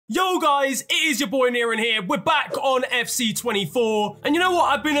Yo guys, it is your boy Niran here. We're back on FC24. And you know what?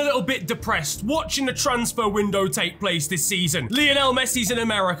 I've been a little bit depressed watching the transfer window take place this season. Lionel Messi's in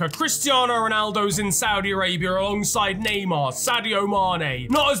America. Cristiano Ronaldo's in Saudi Arabia alongside Neymar, Sadio Mane.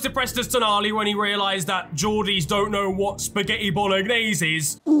 Not as depressed as Tonali when he realised that Geordies don't know what spaghetti bolognese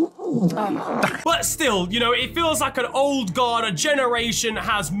is. But still, you know, it feels like an old guard, a generation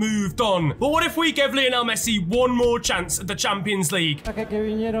has moved on. But what if we give Lionel Messi one more chance at the Champions League?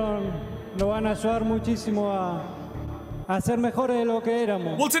 Lo van a ayudar muchísimo a ser mejores de lo que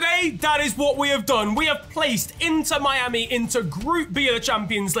éramos. Well, today, that is what we have done. We have placed Inter Miami into Group B of the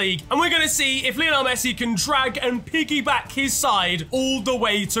Champions League, and we're going to see if Lionel Messi can drag and piggyback his side all the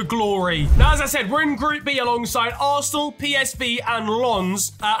way to glory. Now, as I said, we're in Group B alongside Arsenal, PSV, and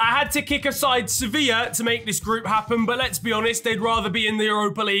Lens. I had to kick aside Sevilla to make this group happen, but let's be honest, they'd rather be in the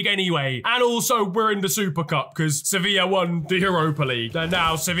Europa League anyway. And also, we're in the Super Cup, because Sevilla won the Europa League, and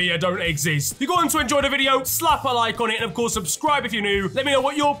now Sevilla don't exist. If you're going to enjoy the video, slap a like on it, and of course, subscribe if you're new. Let me know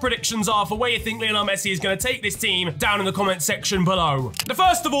what your predictions are for where you think Lionel Messi is going to take this team down in the comment section below. Now,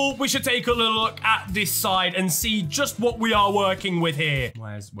 first of all, we should take a little look at this side and see just what we are working with here.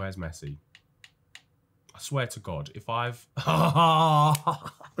 Where's Messi? I swear to God, if I've... Are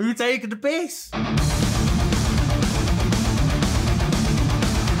you taking the piss?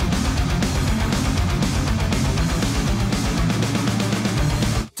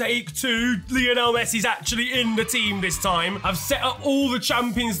 Take two. Lionel Messi's actually in the team this time. I've set up all the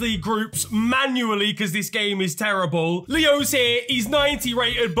Champions League groups manually because this game is terrible. Leo's here. He's 90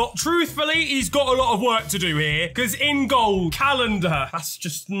 rated, but truthfully, he's got a lot of work to do here because in goal, Calendar. That's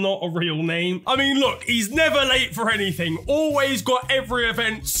just not a real name. I mean, look, he's never late for anything. Always got every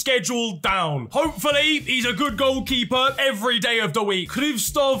event scheduled down. Hopefully, he's a good goalkeeper every day of the week.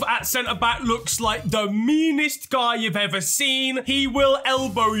 Krivstov at centre-back looks like the meanest guy you've ever seen. He will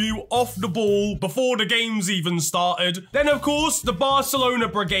elbow you off the ball before the game's even started. Then, of course, the Barcelona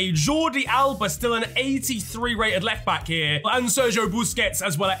brigade. Jordi Alba still an 83 rated left back here. And Sergio Busquets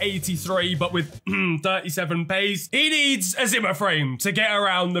as well at 83, but with 37 pace. He needs a Zimmer frame to get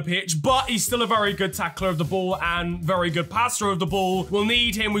around the pitch, but he's still a very good tackler of the ball and very good passer of the ball. We'll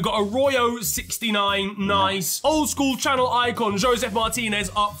need him. We've got Arroyo, 69. Nice. Old school channel icon, Joseph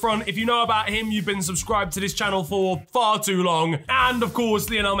Martinez up front. If you know about him, you've been subscribed to this channel for far too long. And, of course,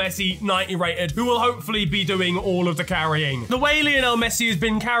 Lionel Messi, 90 rated, who will hopefully be doing all of the carrying. The way Lionel Messi has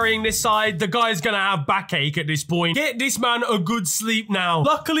been carrying this side, the guy's gonna have backache at this point. Get this man a good sleep now.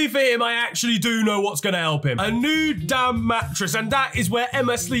 Luckily for him, I actually do know what's gonna help him. A new damn mattress, and that is where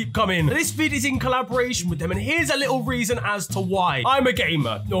Emma Sleep come in. This vid is in collaboration with them, and here's a little reason as to why. I'm a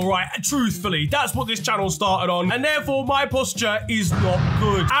gamer, all right? Truthfully, that's what this channel started on, and therefore my posture is not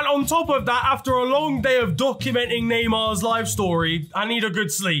good. And on top of that, after a long day of documenting Neymar's life story, I need a good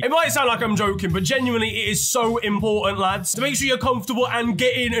sleep. It might sound like I'm joking, but genuinely it is so important, lads, to make sure you're comfortable and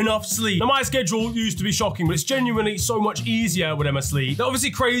getting enough sleep. Now, my schedule used to be shocking, but it's genuinely so much easier with Emma Sleep. They're obviously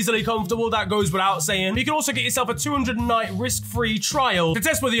crazily comfortable, that goes without saying. You can also get yourself a 200-night risk-free trial to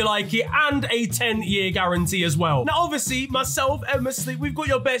test whether you like it and a 10-year guarantee as well. Now, obviously, myself, Emma Sleep, we've got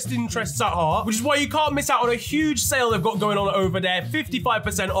your best interests at heart, which is why you can't miss out on a huge sale they've got going on over there,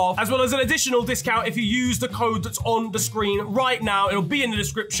 55% off, as well as an additional discount if you use the code that's on the screen right now. It'll be in the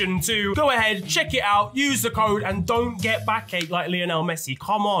description too. Go ahead, check it out, use the code, and don't get backache like Lionel Messi.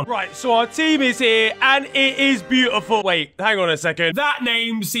 Come on. Right, so our team is here, and it is beautiful. Wait, hang on a second. That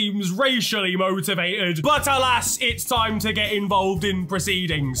name seems racially motivated, but alas, it's time to get involved in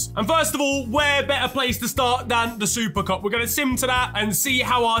proceedings. And first of all, where better place to start than the Super Cup? We're going to sim to that and see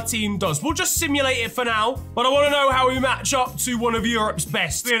how our team does. We'll just simulate it for now, but I want to know how we match up to one of Europe's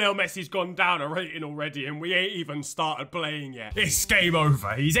best. Lionel Messi's gone down a rating already, and we ain't even started playing yet. It's game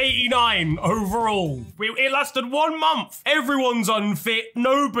over. He's 89 overall. It lasted 1 month. Everyone's unfit.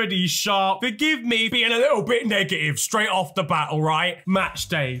 Nobody's sharp. Forgive me being a little bit negative straight off the bat, all right? Match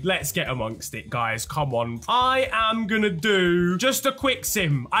day. Let's get amongst it, guys. Come on. I am gonna do just a quick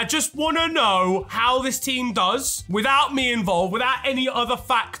sim. I just want to know how this team does without me involved, without any other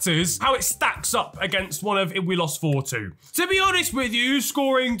factors, how it stacks up against one of if we lost 4-2. To be honest with you,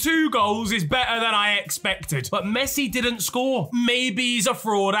 scoring 2 goals is better than I expected, but Messi didn't score. Maybe he's a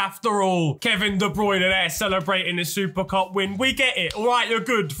fraud after all. Kevin De Bruyne there celebrating his Super Cup win. We get it. All right, you're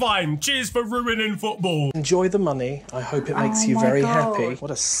good. Fine. Cheers for ruining football. Enjoy the money. I hope it makes you very happy.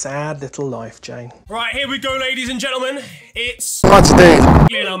 What a sad little life, Jane. Right, here we go, ladies and gentlemen. It's What's this?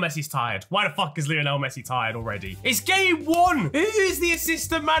 Lionel Messi's tired. Why the fuck is Lionel Messi tired already? It's game 1. Who is the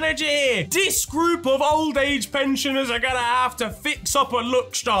assistant manager here? This group of old age pensioners are gonna have to fix up and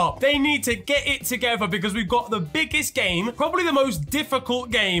look sharp. They need to get it together because we've got the biggest game, probably the most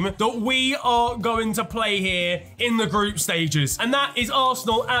difficult game that we are going to play here in the group stages. And that is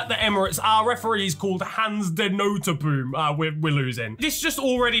Arsenal at the Emirates. Our referee is called Hans de Notenboom. We're losing. This just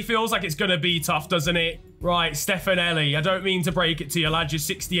already feels like it's gonna be tough, doesn't it? Right, Stefanelli. I don't mean to break it to you, lad. You're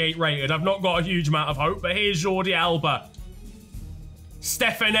 68 rated. I've not got a huge amount of hope, but here's Jordi Alba.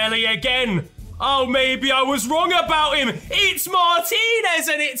 Stefanelli again. Oh, maybe I was wrong about him. It's Martinez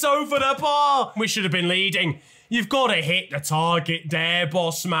and it's over the bar. We should have been leading. You've got to hit the target there,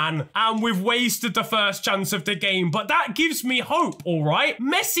 boss man. And we've wasted the first chance of the game, but that gives me hope, all right?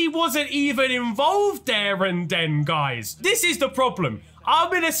 Messi wasn't even involved there and then, guys. This is the problem.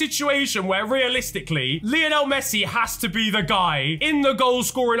 I'm in a situation where, realistically, Lionel Messi has to be the guy in the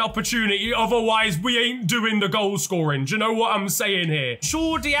goal-scoring opportunity, otherwise we ain't doing the goal-scoring. Do you know what I'm saying here?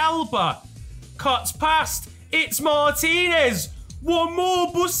 Jordi Alba cuts past. It's Martinez. One more,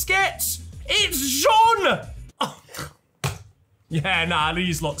 Busquets. It's Jean. Yeah, nah,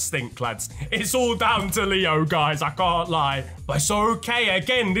 these lot stink, lads. It's all down to Leo, guys. I can't lie. But it's okay.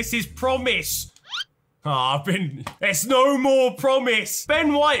 Again, this is promise. It's no more promise.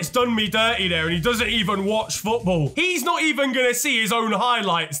 Ben White's done me dirty there and he doesn't even watch football. He's not even gonna see his own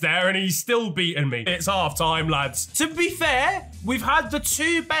highlights there and he's still beating me. It's half time, lads. To be fair, we've had the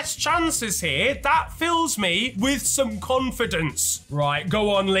 2 best chances here. That fills me with some confidence. Right,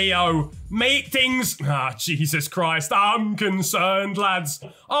 go on, Leo. Make things... Jesus Christ. I'm concerned, lads.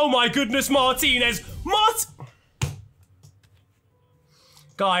 Oh my goodness, Martinez.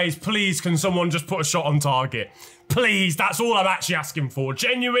 Guys, please, can someone just put a shot on target? Please, that's all I'm actually asking for.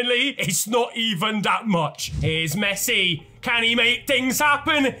 Genuinely, it's not even that much. Here's Messi. Can he make things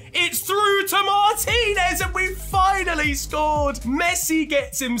happen? It's through to Martinez and we've finally scored. Messi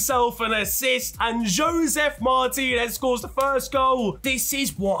gets himself an assist and Joseph Martinez scores the first goal. This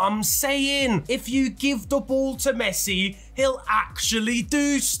is what I'm saying. If you give the ball to Messi, he'll actually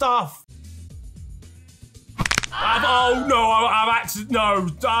do stuff. Oh no,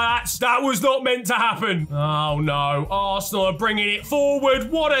 that was not meant to happen. Oh no, Arsenal are bringing it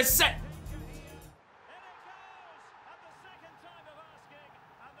forward. What a set.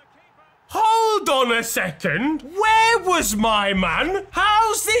 Hold on a second. Where was my man?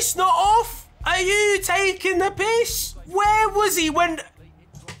 How's this not off? Are you taking the piss? Where was he when...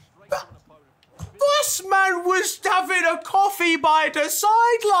 This man was having a coffee by the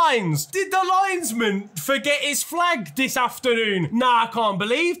sidelines. Did the linesman forget his flag this afternoon? Nah, I can't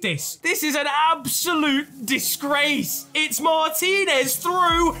believe this. This is an absolute disgrace. It's Martinez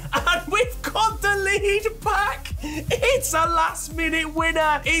through and we've got the lead back. It's a last-minute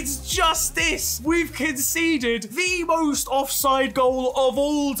winner. It's justice. We've conceded the most offside goal of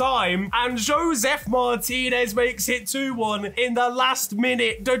all time and Joseph Martinez makes it 2-1 in the last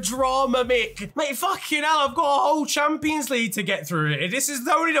minute. The drama, Mick. Mate, fucking hell, I've got a whole Champions League to get through here. This is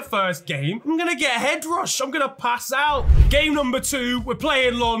only the first game. I'm gonna get a head rush. I'm gonna pass out. Game number 2, we're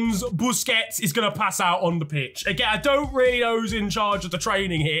playing Lons. Busquets is gonna pass out on the pitch. Again, I don't really know who's in charge of the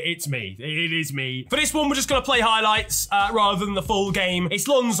training here. It's me. It is me. For this one, we're just gonna play highlights rather than the full game. It's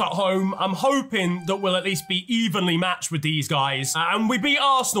Lons at home. I'm hoping that we'll at least be evenly matched with these guys. And we beat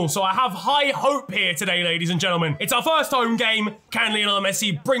Arsenal, so I have high hope here today, ladies and gentlemen. It's our first home game. Can Lionel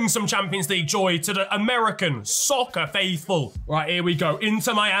Messi bring some Champions League joy to the American soccer faithful? Right, here we go.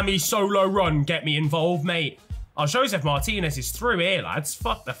 Inter Miami solo run. Get me involved, mate. Oh, Joseph Martinez is through here, lads.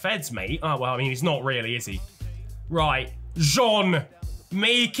 Fuck the feds, mate. Oh, well, I mean, he's not really, is he? Right. Jean.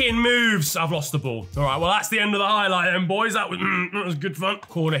 Making moves. I've lost the ball. All right, well, that's the end of the highlight then, boys. That was good fun.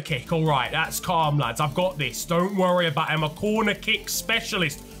 Corner kick. All right, that's calm, lads. I've got this. Don't worry about him. A corner kick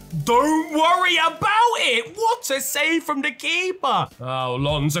specialist. Don't worry about it. What a save from the keeper. Oh,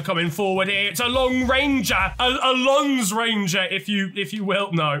 Lons are coming forward here. It's a long ranger. A Lons ranger, if you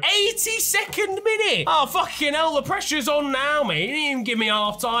will. No. 82nd minute. Oh, fucking hell. The pressure's on now, mate. He didn't even give me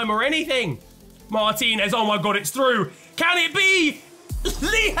half time or anything. Martinez. Oh, my God. It's through. Can it be?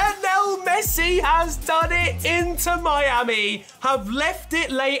 Lionel Messi has done it. Inter Miami have left it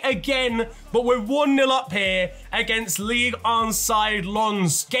late again, but we're 1-0 up here against League On side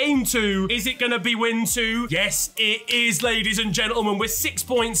Lons. Game 2, is it going to be win 2? Yes, it is, ladies and gentlemen. We're 6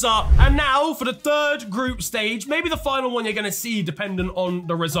 points up. And now for the 3rd group stage, maybe the final one you're going to see dependent on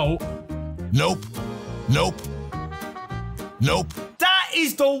the result. Nope. Nope. Nope. That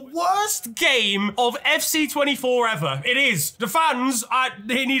is the worst game of FC24 ever. It is. The fans,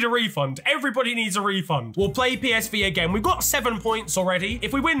 they need a refund. Everybody needs a refund. We'll play PSV again. We've got 7 points already.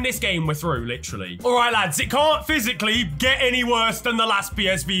 If we win this game, we're through, literally. All right, lads, it can't physically get any worse than the last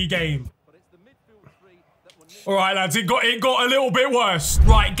PSV game. All right, lads, it got a little bit worse.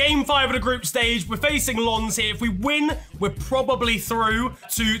 Right, game 5 of the group stage. We're facing Lons here. If we win, we're probably through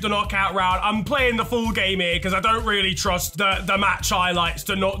to the knockout round. I'm playing the full game here because I don't really trust the match highlights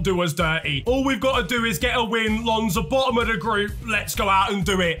to not do us dirty. All we've got to do is get a win. Lons are bottom of the group. Let's go out and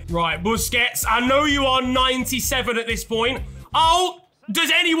do it. Right, Busquets, I know you are 97 at this point. Oh,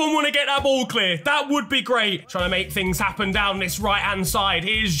 does anyone want to get that ball clear? That would be great. Trying to make things happen down this right-hand side.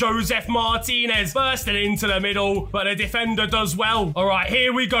 Here's Josef Martinez bursting into the middle, but the defender does well. All right,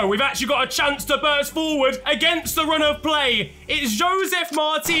 here we go. We've actually got a chance to burst forward against the run of play. It's Josef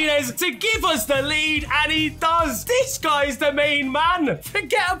Martinez to give us the lead, and he does. This guy's the main man.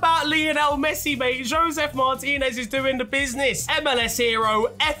 Forget about Lionel Messi, mate. Josef Martinez is doing the business. MLS hero,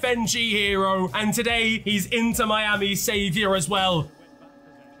 FNG hero, and today he's Inter Miami's savior as well.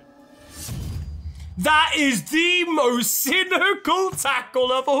 That is the most cynical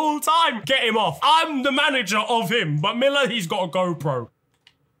tackle of all time. Get him off. I'm the manager of him, but Miller, he's got a GoPro.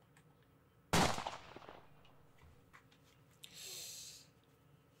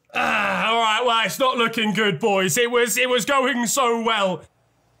 All right, well, it's not looking good, boys. It was going so well.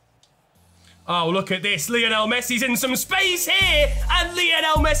 Oh, look at this. Lionel Messi's in some space here, and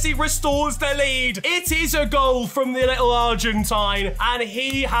Lionel Messi restores the lead. It is a goal from the little Argentine, and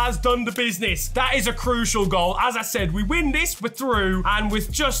he has done the business. That is a crucial goal. As I said, we win this, we're through, and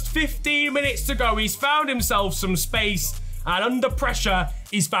with just 15 minutes to go, he's found himself some space, and under pressure,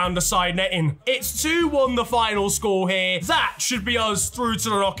 he's found a side netting. It's 2-1 the final score here. That should be us through to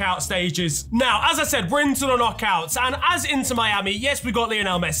the knockout stages. Now, as I said, we're into the knockouts, and as Inter Miami, yes, we got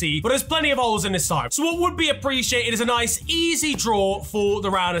Lionel Messi, but there's plenty of holes in this side. So what would be appreciated is a nice, easy draw for the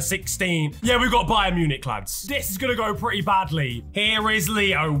round of 16. Yeah, we've got Bayern Munich, lads. This is gonna go pretty badly. Here is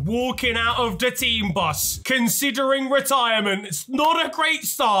Leo walking out of the team bus, considering retirement. It's not a great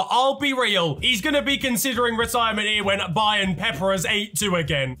start, I'll be real. He's gonna be considering retirement here when Bayern pepper us 8-2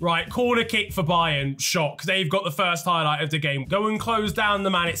 again. Right, corner kick for Bayern. Shock. They've got the first highlight of the game. Go and close down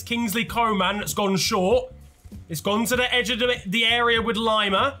the man. It's Kingsley Coman that's gone short. It's gone to the edge of the area with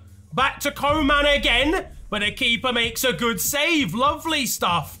Lima. Back to Coman again, but the keeper makes a good save. Lovely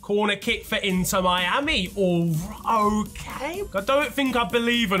stuff. Corner kick for Inter Miami. Oh, okay. I don't think I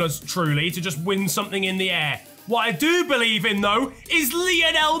believe in us truly to just win something in the air. What I do believe in, though, is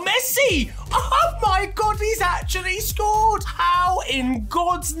Lionel Messi. Oh, my God, he's actually scored. How in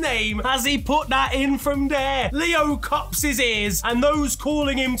God's name has he put that in from there? Leo cups his ears, and those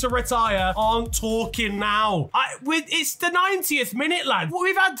calling him to retire aren't talking now. It's the 90th minute, lad.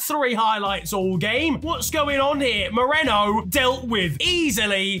 We've had 3 highlights all game. What's going on here? Moreno dealt with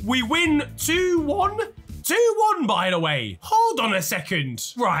easily. We win 2-1. 2-1, by the way. Hold on a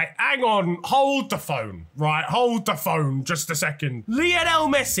second. Right, hang on. Hold the phone. Right, hold the phone just a second. Lionel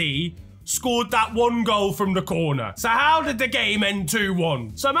Messi scored that 1 goal from the corner. So how did the game end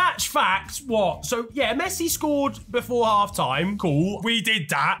 2-1? So match facts, what? So yeah, Messi scored before halftime. Cool. We did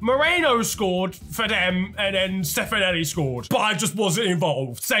that. Moreno scored for them, and then Stefanelli scored. But I just wasn't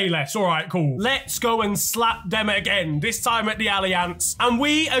involved. Say less. All right, cool. Let's go and slap them again. This time at the Allianz. And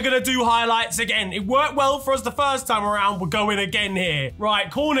we are going to do highlights again. It worked well for us the first time around. We're going again here.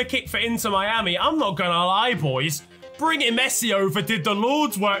 Right, corner kick for Inter Miami. I'm not going to lie, boys. Bringing Messi over did the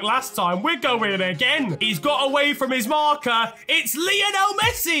Lord's work last time. We're going again. He's got away from his marker. It's Lionel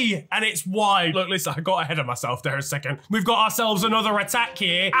Messi. And it's wide. Look, listen, I got ahead of myself there a second. We've got ourselves another attack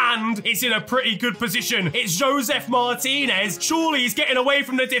here, and it's in a pretty good position. It's Josef Martinez. Surely he's getting away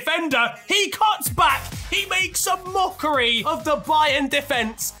from the defender. He cuts back. He makes a mockery of the Bayern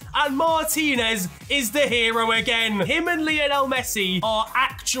defense. And Martinez is the hero again. Him and Lionel Messi are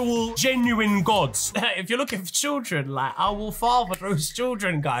actual, genuine gods. If you're looking for children, like, I will father those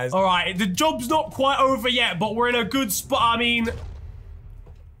children, guys. All right, the job's not quite over yet, but we're in a good spot. I mean,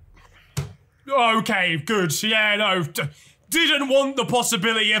 okay, good. Yeah, no. Didn't want the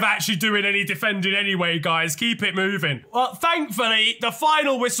possibility of actually doing any defending anyway, guys. Keep it moving. Well, thankfully, the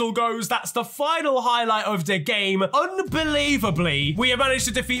final whistle goes. That's the final highlight of the game. Unbelievably, we have managed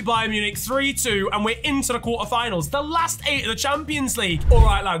to defeat Bayern Munich 3-2, and we're into the quarterfinals, the last 8 of the Champions League. All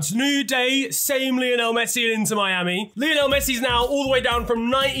right, lads, new day, same Lionel Messi and Inter Miami. Lionel Messi's now all the way down from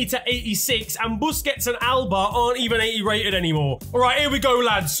 90 to 86, and Busquets and Alba aren't even 80 rated anymore. All right, here we go,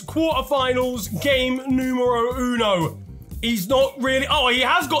 lads. Quarterfinals, game numero uno. He's not really... Oh, he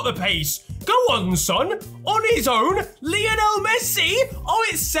has got the pace. Go on, son. On his own, Lionel Messi. Oh,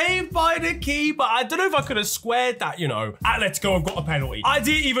 it's saved by the keeper. I don't know if I could have squared that, you know. Atletico have got a penalty. I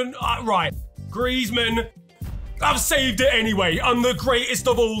didn't even... right. Griezmann. I've saved it anyway. I'm the greatest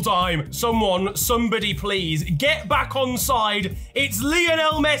of all time. Somebody please, get back on side. It's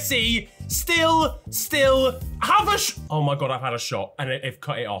Lionel Messi. Still, have a oh my God, I've had a shot and they've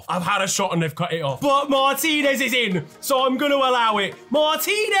cut it off. I've had a shot and they've cut it off. But Martinez is in, so I'm gonna allow it.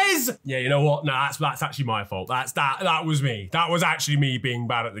 Martinez! Yeah, you know what? No, that's actually my fault. That was me. That was actually me being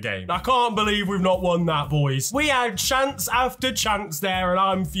bad at the game. I can't believe we've not won that, boys. We had chance after chance there and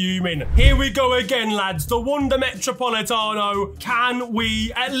I'm fuming. Here we go again, lads. The Wanda Metropolitano. Can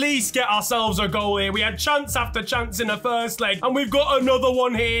we at least get ourselves a goal here? We had chance after chance in the first leg and we've got another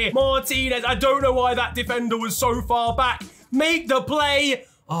one here. Martinez. I don't know why that defender was so far back. Make the play.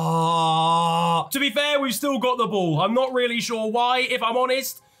 To be fair, we've still got the ball. I'm not really sure why, if I'm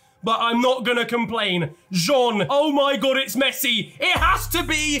honest, but I'm not gonna complain. Jean, oh my God, it's Messi. It has to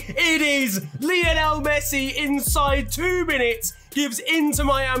be. It is. Lionel Messi inside 2 minutes gives Inter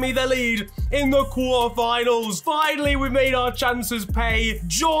Miami the lead in the quarterfinals. Finally, we've made our chances pay.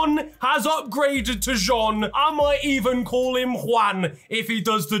 John has upgraded to Jean. I might even call him Juan if he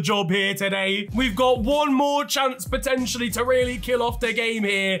does the job here today. We've got one more chance potentially to really kill off the game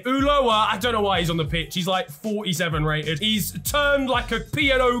here. Ulloa, I don't know why he's on the pitch. He's like 47 rated. He's turned like a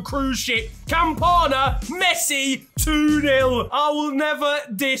P&O cruise ship. Campana, Messi, 2-0. I will never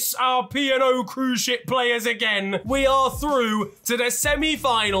diss our P&O cruise ship players again. We are through to the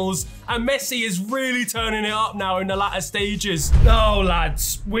semi-finals and Messi is really turning it up now in the latter stages. Oh,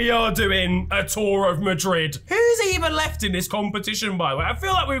 lads, we are doing a tour of Madrid. Who's even left in this competition, by the way? I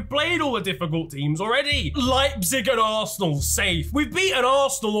feel like we've played all the difficult teams already. Leipzig and Arsenal, safe. We've beaten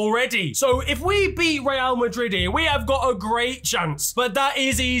Arsenal already. So if we beat Real Madrid here, we have got a great chance. But that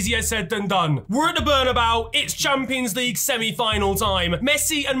is easier said than done. We're at the Bernabeu. It's Champions League semi-final time.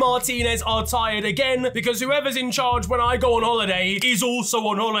 Messi and Martinez are tired again because whoever's in charge when I go on holiday is also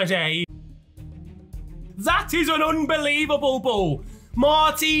on holiday. That is an unbelievable ball.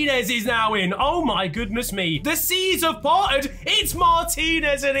 Martinez is now in. Oh my goodness me. The seas have parted. It's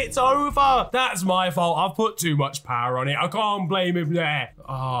Martinez and it's over. That's my fault. I've put too much power on it. I can't blame him there.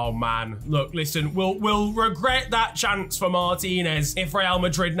 Oh man. Look, listen, we'll regret that chance for Martinez if Real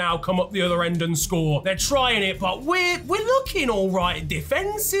Madrid now come up the other end and score. They're trying it, but we're looking all right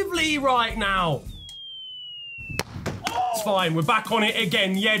defensively right now. It's fine. We're back on it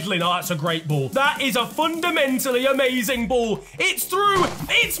again. Yedlin. Oh, that's a great ball. That is a fundamentally amazing ball. It's through.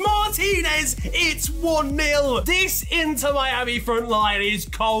 It's Martinez. It's 1-0. This Inter Miami front line is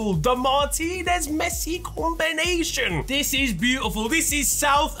cold. The Martinez-Messi combination. This is beautiful. This is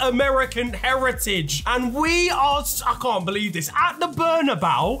South American heritage. And we are, I can't believe this, at the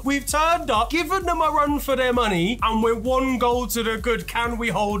Bernabeu. We've turned up, given them a run for their money, and we're 1 goal to the good. Can we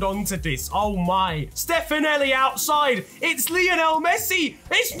hold on to this? Oh my. Stefanelli outside. It's Lionel Messi.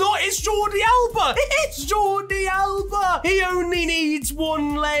 It's not. It's Jordi Alba. It's Jordi Alba. He only needs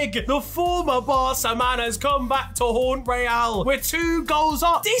 1 leg. The former Barca man has come back to haunt Real. We're 2 goals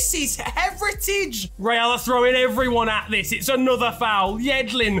up. This is heritage. Real are throwing everyone at this. It's another foul.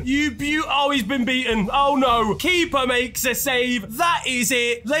 Yedlin, oh, he's been beaten. Oh no. Keeper makes a save. That is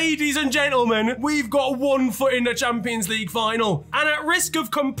it. Ladies and gentlemen, we've got 1 foot in the Champions League final. And at risk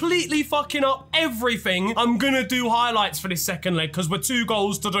of completely fucking up everything, I'm gonna do highlights for this second leg because we're 2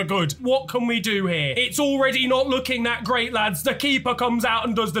 goals to the good. What can we do here? It's already not looking that great, lads. The keeper comes out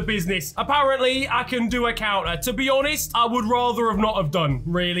and does the business. Apparently, I can do a counter. To be honest, I would rather have not have done.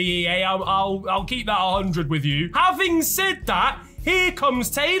 Really, EA, I'll keep that 100 with you. Having said that, here comes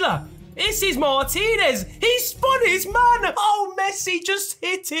Taylor. This is Martinez. He spun his man. Oh, Messi just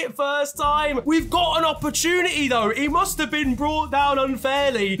hit it first time. We've got an opportunity, though. He must have been brought down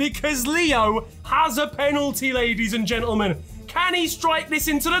unfairly because Leo has a penalty, ladies and gentlemen. Can he strike this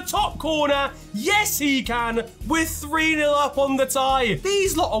into the top corner? Yes, he can. We're 3-0 up on the tie.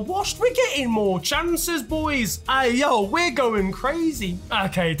 These lot are washed. We're getting more chances, boys. Hey, yo, we're going crazy.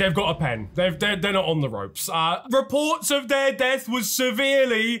 Okay, they've got a pen. They're not on the ropes. Reports of their death was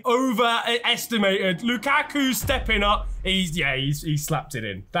severely overestimated. Lukaku stepping up. He slapped it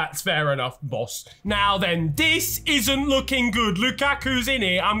in. That's fair enough, boss. Now then, this isn't looking good. Lukaku's in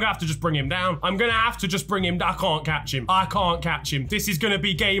here. I'm gonna have to just bring him down. I can't catch him. I can't catch him. This is gonna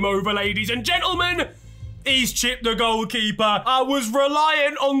be game over, ladies and gentlemen. He's chipped the goalkeeper. I was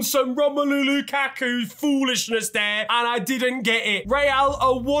reliant on some Romelu Lukaku foolishness there, and I didn't get it. Real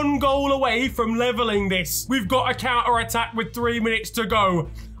are 1 goal away from leveling this. We've got a counter-attack with 3 minutes to go.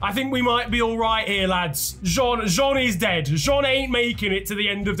 I think we might be all right here, lads. Jean is dead. Jean ain't making it to the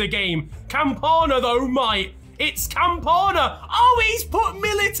end of the game. Campana, though, might. It's Campana. Oh, he's put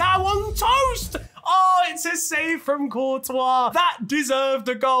Militao on toast. Oh, it's a save from Courtois. That deserved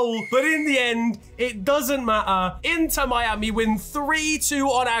a goal. But in the end, it doesn't matter. Inter Miami win 3-2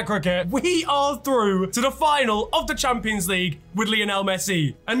 on aggregate. We are through to the final of the Champions League with Lionel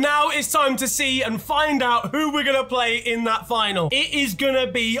Messi. And now it's time to see and find out who we're going to play in that final. It is going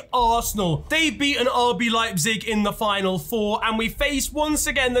to be Arsenal. They've beaten RB Leipzig in the Final Four, and we face once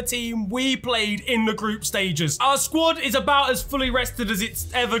again the team we played in the group stages. Our squad is about as fully rested as it's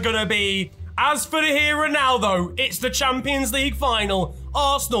ever going to be. As for the here and now, though, it's the Champions League final.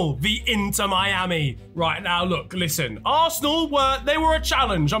 Arsenal v Inter Miami. Right, now, look, listen. Arsenal they were a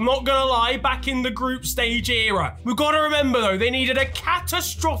challenge, I'm not gonna lie, back in the group stage era. We've got to remember, though, they needed a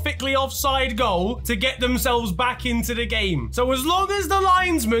catastrophically offside goal to get themselves back into the game. So as long as the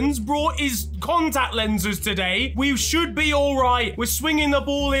linesman's brought his contact lenses today, we should be all right. We're swinging the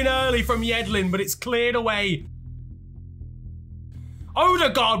ball in early from Yedlin, but it's cleared away.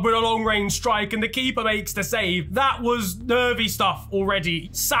 Odegaard with a long-range strike and the keeper makes the save. That was nervy stuff already.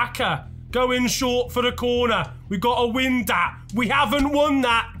 Saka going short for the corner. We've got to win that. We haven't won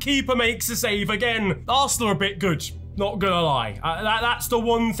that. Keeper makes the save again. Arsenal are a bit good, not gonna lie. That's the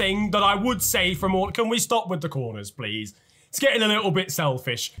one thing that I would say from all... Can we stop with the corners, please? It's getting a little bit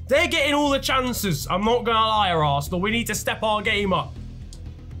selfish. They're getting all the chances. I'm not gonna lie, Arsenal. We need to step our game up.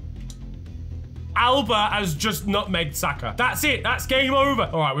 Alba has just nutmegged Saka. That's it. That's game over.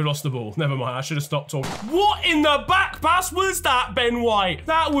 All right, we lost the ball. Never mind. I should have stopped talking. What in the back pass was that, Ben White?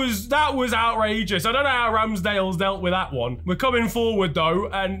 That was outrageous. I don't know how Ramsdale's dealt with that one. We're coming forward, though,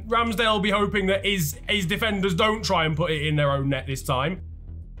 and Ramsdale will be hoping that his defenders don't try and put it in their own net this time.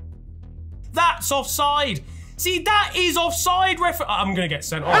 That's offside. See, that is offside, ref. I'm going to get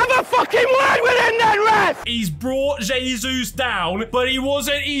sent off. Have a fucking word with him then, ref! He's brought Jesus down, but he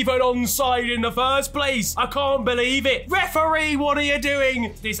wasn't even onside in the first place. I can't believe it. Referee, what are you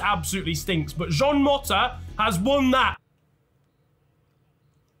doing? This absolutely stinks, but Jean Motta has won that.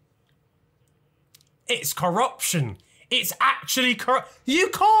 It's corruption. It's actually corrupt. You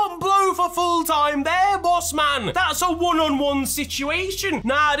can't blow for full time there, boss man. That's a one-on-one situation.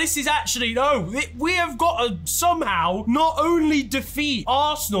 Nah, this is actually, no. We have got to somehow not only defeat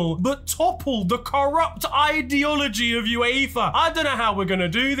Arsenal, but topple the corrupt ideology of UEFA. I don't know how we're going to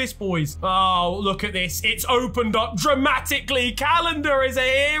do this, boys. Oh, look at this. It's opened up dramatically. Calendar is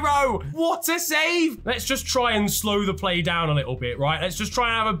a hero. What a save. Let's just try and slow the play down a little bit, right? Let's just try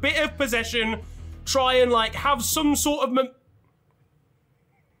and have a bit of possession. Try and, like, have some sort of...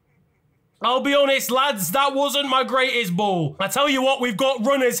 I'll be honest, lads, that wasn't my greatest ball. I tell you what, we've got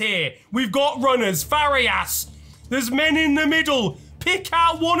runners here. We've got runners. Farias. There's men in the middle. Pick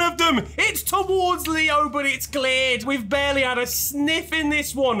out one of them. It's towards Leo, but it's cleared. We've barely had a sniff in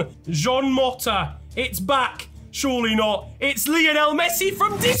this one. Jean Motta. It's back. Surely not. It's Lionel Messi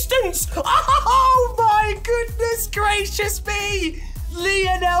from distance. Oh, my goodness gracious me.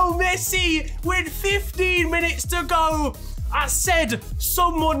 Lionel Messi with 15 minutes to go. I said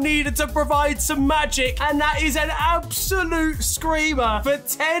someone needed to provide some magic, and that is an absolute screamer for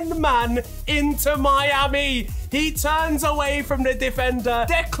 10-man Inter Miami. He turns away from the defender.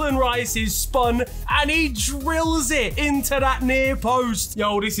 Declan Rice is spun, and he drills it into that near post.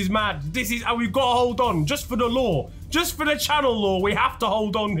 Yo, this is mad. This is, we've got to hold on just for the law. Just for the channel law, we have to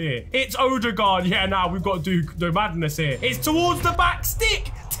hold on here. It's Odegaard. Yeah, now we've got to do the madness here. It's towards the back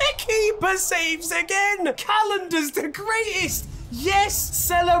stick. The keeper saves again. Calendar's the greatest. Yes,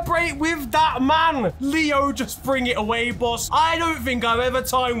 celebrate with that man. Leo, just bring it away, boss. I don't think I've ever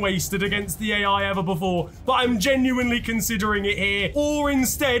time wasted against the AI ever before, but I'm genuinely considering it here. Or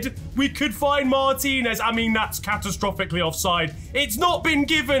instead, we could find Martinez. I mean, that's catastrophically offside. It's not been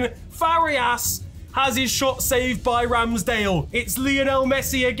given. Farias has his shot saved by Ramsdale. It's Lionel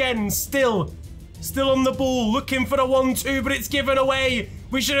Messi again, still on the ball, looking for the 1-2, but it's given away.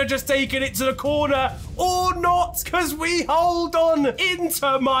 We should have just taken it to the corner, or not, because we hold on.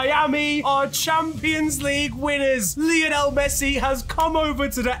 Inter Miami are Champions League winners. Lionel Messi has come over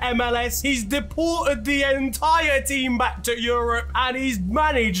to the MLS. He's deported the entire team back to Europe, and he's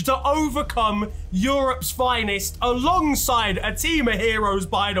managed to overcome Europe's finest alongside a team of heroes,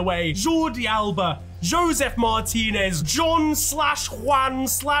 by the way. Jordi Alba, Joseph Martinez,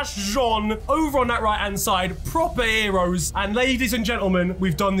 John/Juan/Jean over on that right-hand side. Proper heroes. And ladies and gentlemen,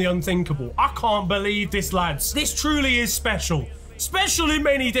 we've done the unthinkable. I can't believe this, lads. This truly is special. Special in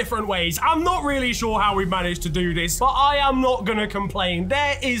many different ways. I'm not really sure how we managed to do this, but I am not going to complain.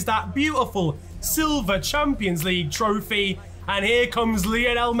 There is that beautiful silver Champions League trophy. And here comes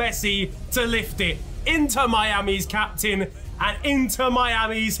Lionel Messi to lift it. Inter Miami's captain and Inter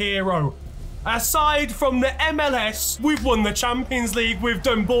Miami's hero. Aside from the MLS, we've won the Champions League with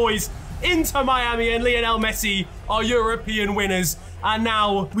them boys. Inter Miami and Lionel Messi are European winners. And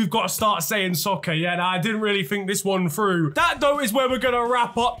now we've got to start saying soccer. Yeah, nah, I didn't really think this one through. That, though, is where we're going to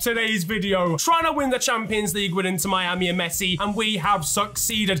wrap up today's video. Trying to win the Champions League with Inter Miami and Messi, and we have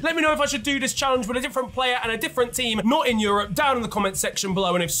succeeded. Let me know if I should do this challenge with a different player and a different team, not in Europe, down in the comment section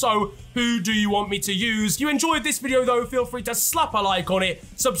below. And if so, who do you want me to use? If you enjoyed this video, though, feel free to slap a like on it,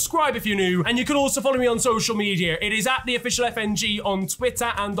 subscribe if you're new, and you can also follow me on social media. It is at @theofficialfng on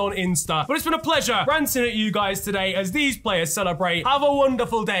Twitter and on Insta. But it's been a pleasure ranting at you guys today as these players celebrate. Have a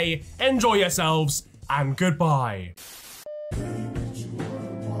wonderful day, enjoy yourselves, and goodbye.